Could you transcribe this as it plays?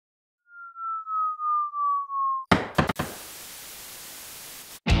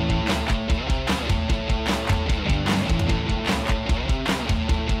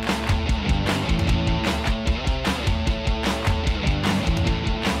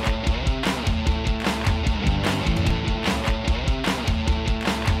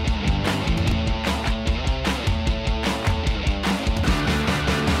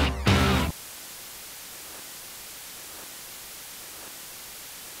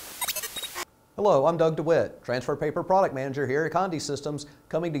Hello, I'm Doug DeWitt, Transfer Paper Product Manager here at Condé Systems,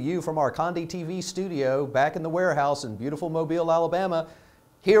 coming to you from our Condé TV studio back in the warehouse in beautiful Mobile, Alabama,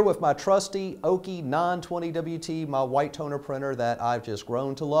 here with my trusty Oki C920WT, my white toner printer that I've just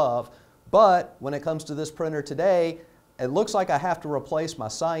grown to love. But when it comes to this printer today, it looks like I have to replace my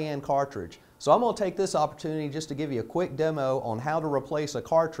cyan cartridge. So I'm going to take this opportunity just to give you a quick demo on how to replace a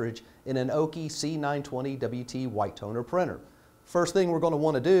cartridge in an Oki C920WT white toner printer. First thing we're going to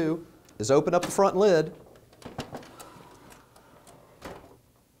want to do is open up the front lid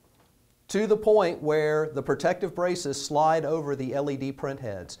to the point where the protective braces slide over the LED print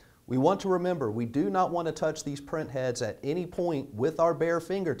heads. We want to remember we do not want to touch these print heads at any point with our bare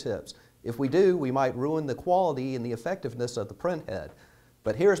fingertips. If we do, we might ruin the quality and the effectiveness of the print head.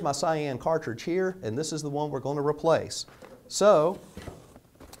 But here's my cyan cartridge here, and this is the one we're going to replace. So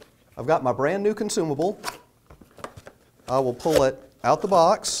I've got my brand new consumable. I will pull it out the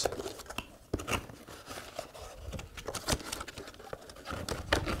box.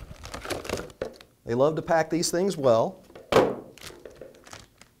 They love to pack these things well.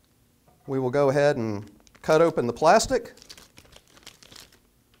 We will go ahead and cut open the plastic.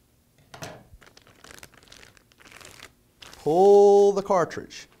 Pull the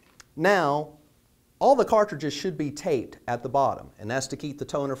cartridge. Now, all the cartridges should be taped at the bottom, and that's to keep the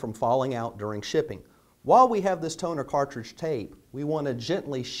toner from falling out during shipping. While we have this toner cartridge tape, we want to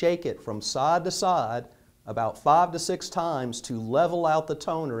gently shake it from side to side about 5 to 6 times to level out the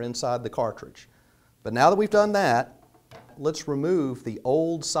toner inside the cartridge. But now that we've done that, let's remove the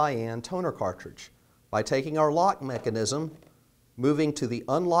old cyan toner cartridge by taking our lock mechanism, moving to the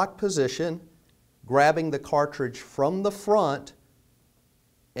unlocked position, grabbing the cartridge from the front,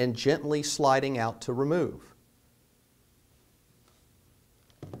 and gently sliding out to remove.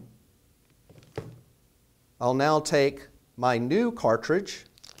 I'll now take my new cartridge,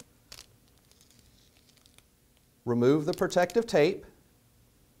 remove the protective tape,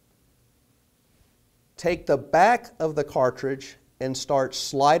 take the back of the cartridge and start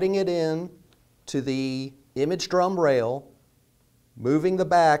sliding it in to the image drum rail, moving the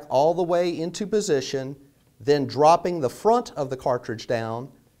back all the way into position, then dropping the front of the cartridge down,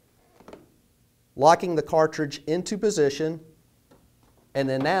 locking the cartridge into position, and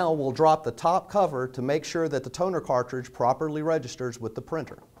then now we'll drop the top cover to make sure that the toner cartridge properly registers with the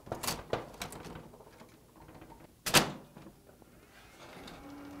printer.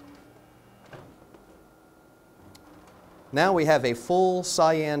 Now we have a full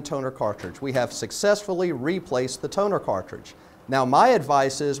cyan toner cartridge. We have successfully replaced the toner cartridge. Now my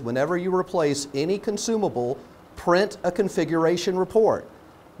advice is whenever you replace any consumable, print a configuration report.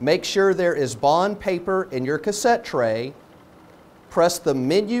 Make sure there is bond paper in your cassette tray. Press the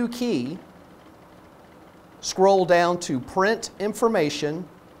menu key, scroll down to Print Information,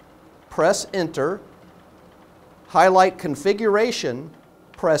 press Enter, highlight Configuration,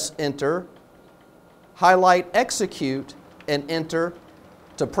 press Enter, highlight Execute, and Enter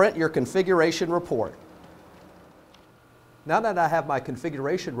to print your configuration report. Now that I have my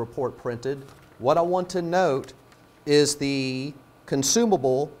configuration report printed, what I want to note is the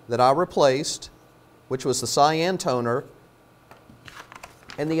consumable that I replaced, which was the cyan toner,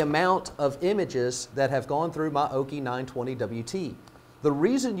 and the amount of images that have gone through my Oki C920WT. The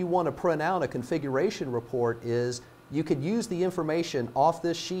reason you want to print out a configuration report is you could use the information off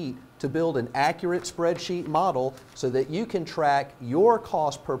this sheet to build an accurate spreadsheet model so that you can track your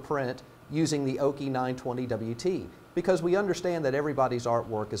cost per print using the Oki C920WT, because we understand that everybody's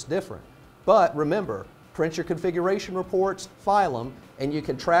artwork is different. But remember, print your configuration reports, file them, and you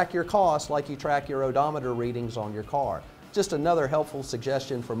can track your costs like you track your odometer readings on your car. Just another helpful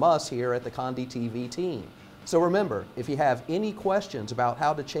suggestion from us here at the Condé TV team. So remember, if you have any questions about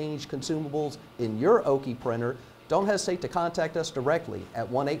how to change consumables in your Oki printer, don't hesitate to contact us directly at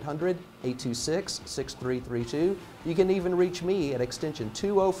 1-800-826-6332. You can even reach me at extension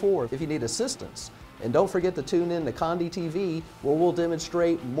 204 if you need assistance. And don't forget to tune in to Condé TV, where we'll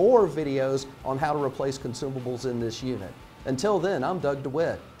demonstrate more videos on how to replace consumables in this unit. Until then, I'm Doug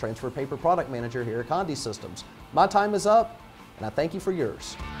DeWitt, Transfer Paper Product Manager here at Condé Systems. My time is up, and I thank you for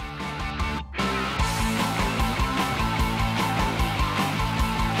yours.